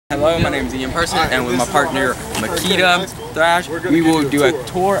Hello, my name is Ian Person, and with my partner Makita Thrash, we will do a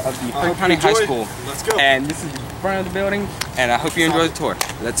tour of the Franklin County High School. Let's go. And this is the front of the building, and I hope you enjoy the tour.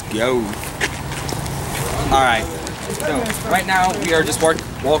 Let's go. Alright, so right now we are just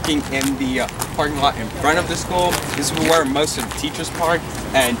walking in the parking lot in front of the school. This is where most of the teachers park,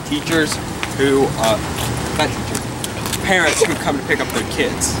 and teachers who, not teachers, parents who come to pick up their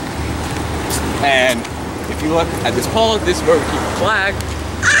kids. And if you look at this pole, this is where we keep a flag.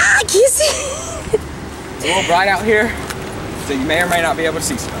 Ah, I can't see. It's a little bright out here, so you may or may not be able to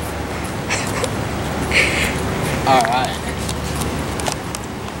see stuff. Alright.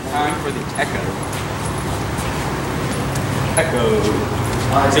 Time for the echo. Echo.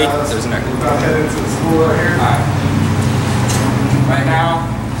 See, there's an echo. Alright. Right now,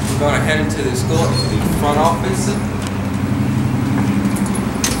 we're going to head into the school, into the front office.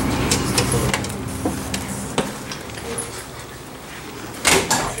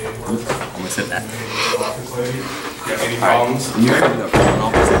 Almost hit that. Any problems? You're in the front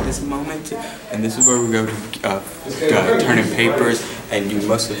office at this moment, and this is where we go to turn in papers and do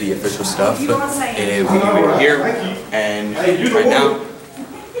most of the official stuff. And we do it here. And right now,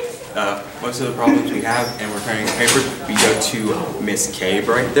 most of the problems we have, and we're turning in papers, we go to Miss Cabe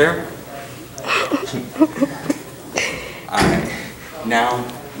right there. Alright, now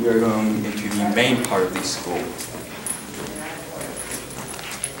we are going into the main part of the school.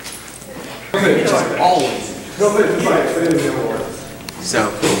 Which is always so,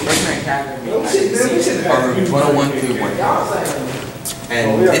 Freshman Academy, as you can see, are rooms 101 through 100.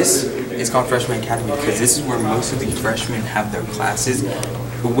 And this is called Freshman Academy because this is where most of the freshmen have their classes,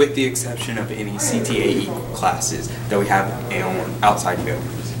 with the exception of any CTAE classes that we have outside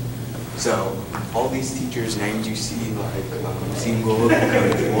buildings. So, all these teachers' names you see, like Single,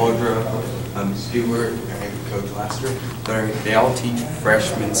 Coach Waldrop, Stewart, and Coach Laster, they all teach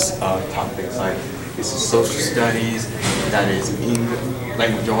freshmen topics like this is social studies, that is English,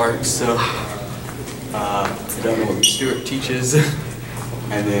 language arts, so I don't know what Stewart teaches,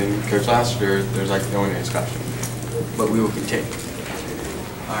 and then Coach Laster, there's like no one in his classroom. But we will continue.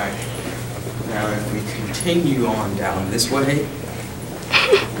 Alright, now if we continue on down this way,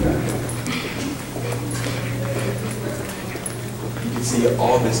 you can see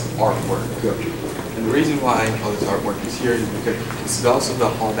all this artwork. And the reason why all this artwork is here is because this is also the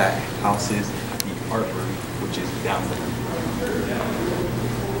hall that houses the art room, which is down there.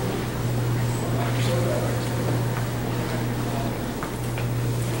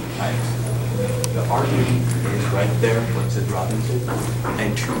 The art room is right there, where it says Robinson.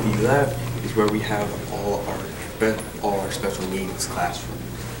 And to the left is where we have all our special needs classroom.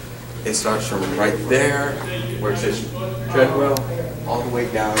 It starts from right there, where it says Treadwell, all the way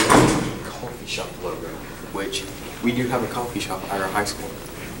down to the coffee shop logo, which we do have a coffee shop at our high school.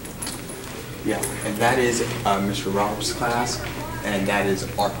 Yeah, and that is Mr. Rob's class, and that is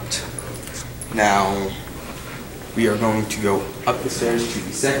art. Now, we are going to go up the stairs to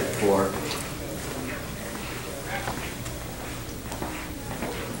the second floor.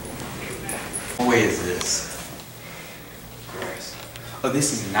 What way is this? Oh,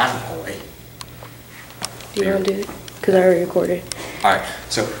 this is not a hallway. Do you want to do it? Because I already recorded. Alright,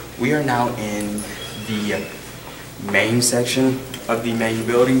 so we are now in the main section of the main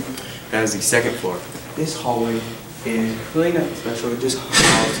building. That is the second floor. This hallway is really nothing special. It just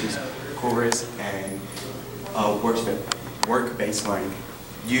houses chorus and work-based learning.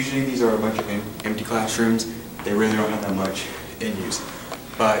 Usually these are a bunch of empty classrooms. They really don't have that much in use.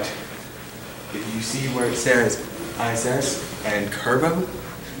 But if you see where it says ISS and Curbo,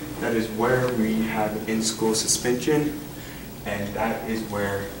 that is where we have in-school suspension, and that is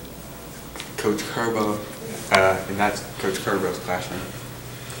where Coach Curbo, and that's Coach Curbo's classroom.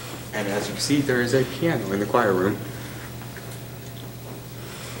 And as you can see, there is a piano in the choir room.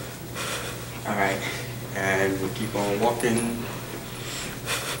 Alright, and we keep on walking.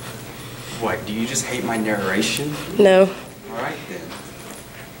 What, do you just hate my narration? No. Alright then.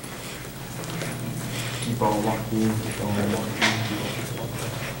 Keep on walking, keep on walking, keep on walking.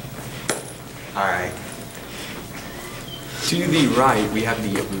 Alright. To the right, we have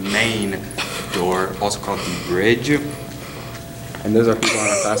the main door, also called the bridge. And those are people in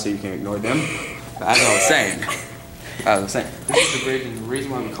our class, so you can ignore them. But as I was saying, this is the bridge, and the reason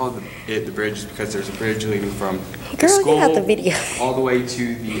why we call it the bridge is because there's a bridge leading from the school get out the video. all the way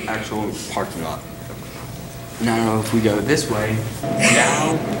to the actual parking lot. Now, if we go this way,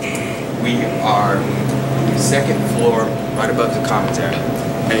 now we are on the second floor, right above the commons area.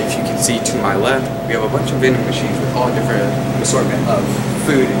 And if you can see to my left, we have a bunch of vending machines with all different assortment of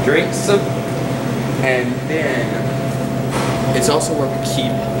food and drinks. And then it's also where we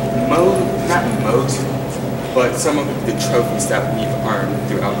keep not most, but some of the trophies that we've earned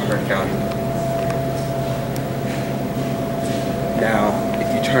throughout Kern County. Now, if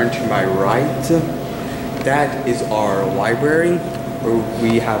you turn to my right, that is our library, where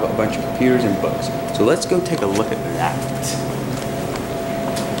we have a bunch of computers and books. So let's go take a look at that.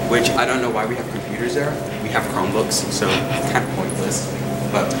 Which, I don't know why we have computers there. We have Chromebooks, so it's kind of pointless.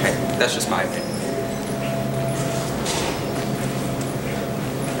 But hey, that's just my opinion.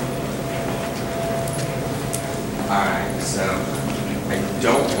 Alright, so I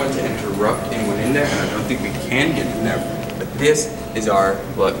don't want to interrupt anyone in there, and I don't think we can get in there. But this is our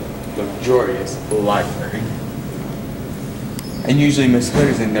luxurious library. And usually Miss Hood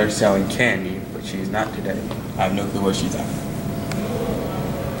is in there selling candy, but she's not today. I have no clue what she's at.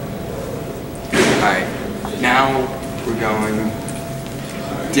 Alright, now we're going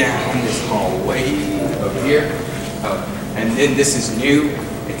down this hallway over here. Oh, and then this is new.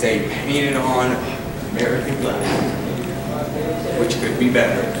 It's a painted on American flag, which could be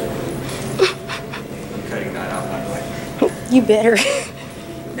better. I'm cutting that out, by the way. You better.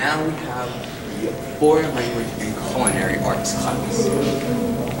 Now we have the foreign language and culinary arts class.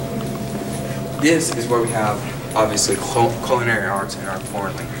 This is where we have, obviously, culinary arts and our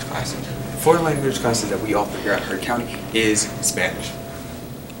foreign language classes. Foreign language classes that we offer here at Heard County is Spanish.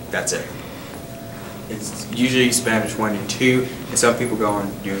 That's it. It's usually Spanish 1 and 2, and some people go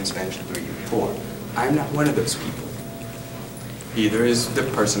on doing Spanish 3 and 4. I'm not one of those people. Either is the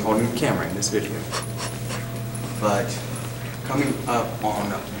person holding the camera in this video. But coming up on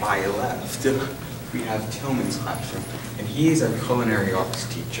my left, we have Tillman's classroom, and he's a culinary arts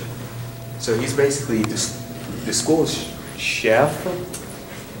teacher. So he's basically the school's chef,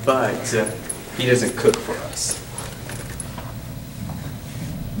 but he doesn't cook for us.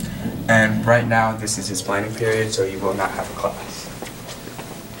 And right now, this is his planning period, so he will not have a class.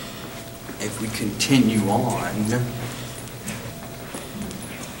 If we continue on,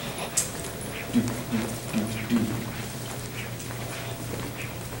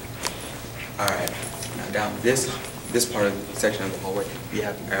 alright, now down this part of the section of the hallway, we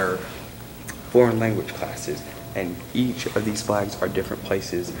have our foreign language classes, and each of these flags are different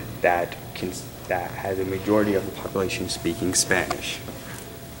places that has a majority of the population speaking Spanish.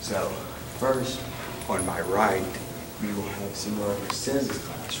 So, first, on my right, we will have Senora Merced's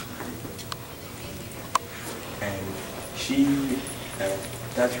classroom. And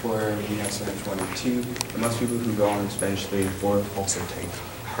that's where we have Spanish 1 and 2. And most people who go on Spanish 3 and 4 also take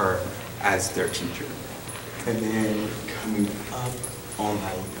her as their teacher. And then coming up on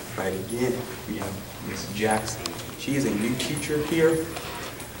my right again, we have Miss Jackson. She is a new teacher here,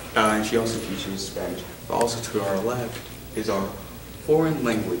 and she also teaches Spanish. But also to our left is our foreign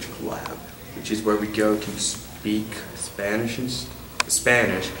language lab, which is where we go to speak Spanish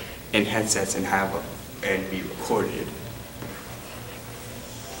in headsets and be recorded.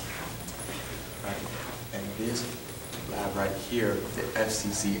 Right. And this lab right here, the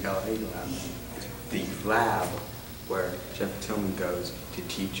FCCLA lab, is the lab where Chef Tillman goes to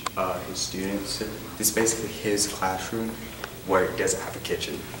teach his students. This is basically his classroom where he doesn't have a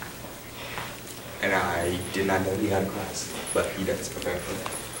kitchen. And I did not know he had a class, but he does, apparently.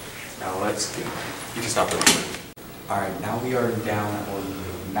 Now let's do, you can stop recording. Alright, now we are down on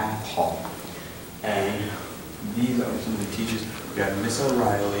the math hall. And these are some of the teachers. We have Miss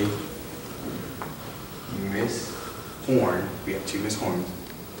O'Reilly, Miss Horn. We have 2 Miss Horns.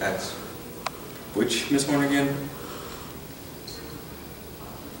 That's, which Miss Horn again?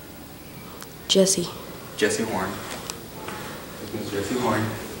 Jessie. Jessie Horn. Miss Jessie Horn.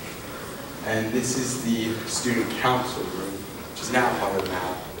 And this is the student council room, which is now part of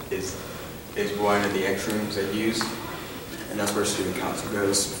math, is one of the extra rooms they use. And that's where student council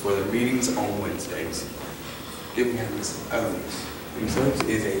goes for their meetings on Wednesdays. Then we have Miss Owens. Miss Owens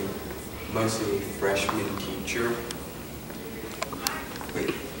is mostly a freshman teacher.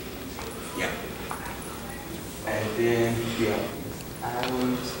 Wait, yeah. And then we have Miss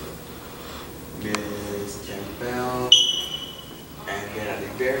Adams, Miss Campbell, and then at the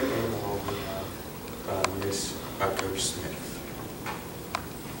very end we have Miss Coach Smith.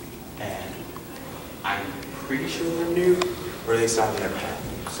 And I'm pretty sure they're new, or at least I've never had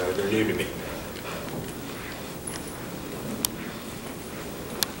them, so they're new to me.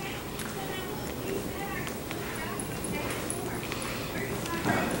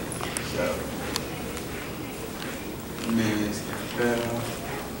 So, Ms. Campbell,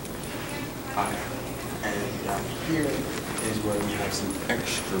 and down here is where we have some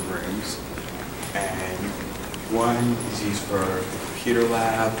extra rooms, and one is used for the computer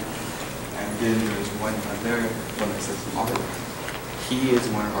lab. And then there's one down there, one that says art. he is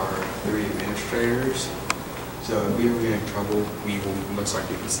one of our 3 administrators. So if we ever get in trouble, we will most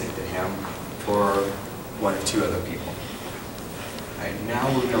likely be sent to him or 1 or 2 other people. Alright,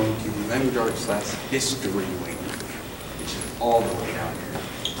 now we're going to the language arts / history wing, which is all the way down here.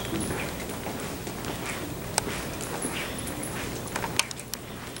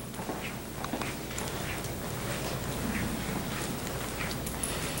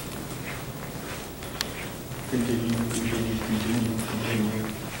 Continue.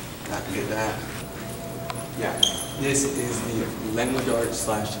 Not to get that. Yeah, this is the language arts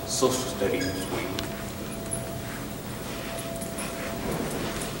 / social studies wing.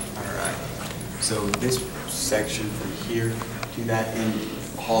 Alright, so this section from here to that end,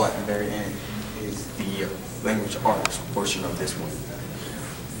 hall at the very end, is the language arts portion of this one.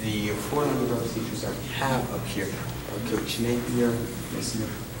 The 4 language arts teachers that we have up here are Coach Napier, Miss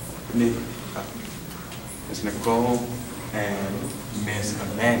Nicole, and Miss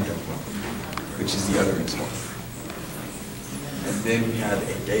Amanda, which is the other Miss one. And then we have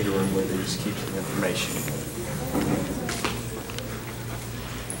a data room where they just keep some information.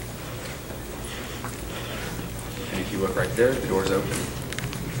 And if you look right there, the door's open.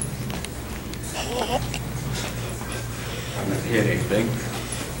 I'm not hit anything.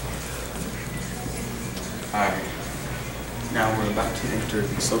 Alright. Now we're about to enter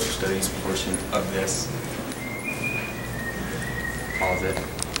the social studies portion of this. Pause it.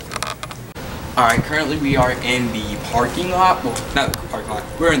 Alright, currently we are in the parking lot. Well, not the parking lot.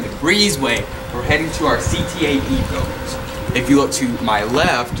 We're in the breezeway. We're heading to our CTAE buildings. If you look to my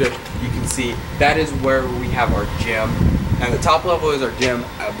left, you can see that is where we have our gym. And the top level is our gym.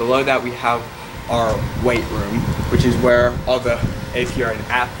 Below that we have our weight room, which is where all the, if you're an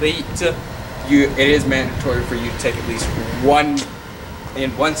athlete, it is mandatory for you to take at least one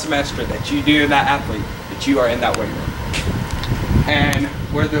semester that you do that athlete, that you are in that weight room. And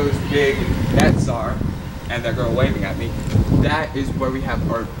where those big nets are, and that girl waving at me, that is where we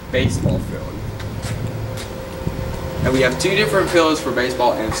have our baseball field. And we have 2 different fields for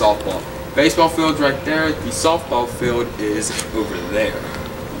baseball and softball. Baseball field's right there, the softball field is over there.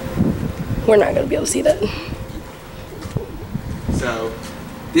 We're not going to be able to see that. So,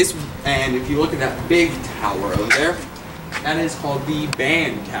 this, and if you look at that big tower over there, that is called the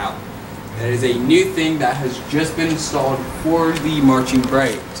band tower. That is a new thing that has just been installed for the marching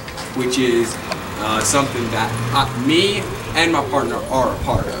parades, which is something that me and my partner are a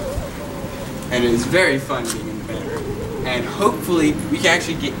part of. And it is very fun being in the band room. And hopefully we can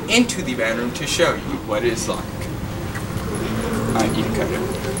actually get into the band room to show you what it's like. Alright, you can cut it.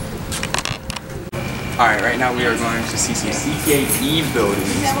 Alright, right now we are going to see some CTAE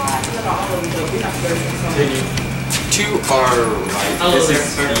buildings. To our right, this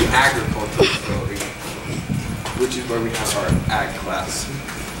is the agricultural building, which is where we have our ag class.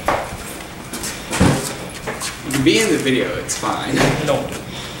 You can be in the video, it's fine. No.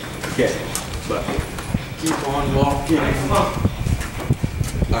 Okay, but keep on walking.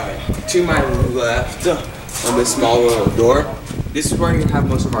 Alright, to my left, on this small little door, this is where you have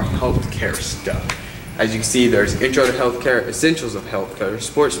most of our healthcare stuff. As you can see, there's Intro to Healthcare, Essentials of Healthcare,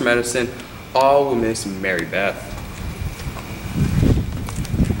 Sports Medicine, all with Miss Mary Beth.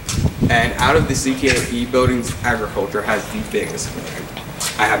 And out of the CTAE buildings, agriculture has the biggest one.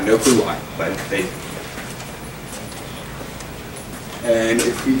 I have no clue why, but they. And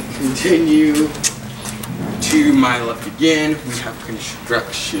if we continue to my left again, we have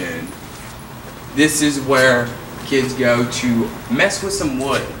construction. This is where kids go to mess with some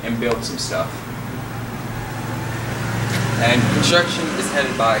wood and build some stuff. And construction is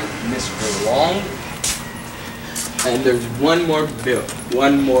headed by Mr. Long. And there's one more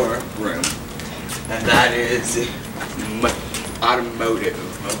room, and that is automotive.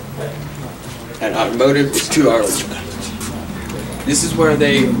 And automotive is to our left. This is where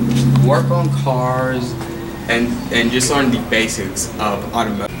they work on cars and just learn the basics of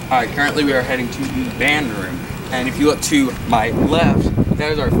automotive. Alright, currently we are heading to the band room. And if you look to my left,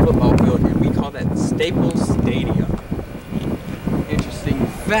 that is our football field, and we call that Staples Stadium. Interesting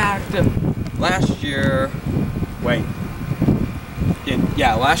fact, last year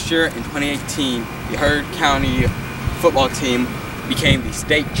in 2018, the Heard County football team became the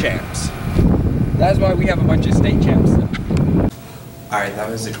state champs. That's why we have a bunch of state champs. Alright, that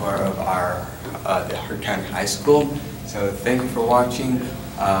was the tour of our the Heard County High School. So thank you for watching.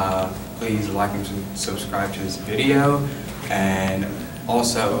 Please like and subscribe to this video, and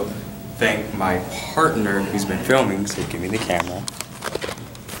also thank my partner who's been filming. So give me the camera.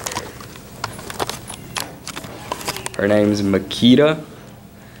 Her name's Makita,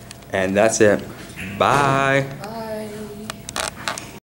 and that's it. Bye.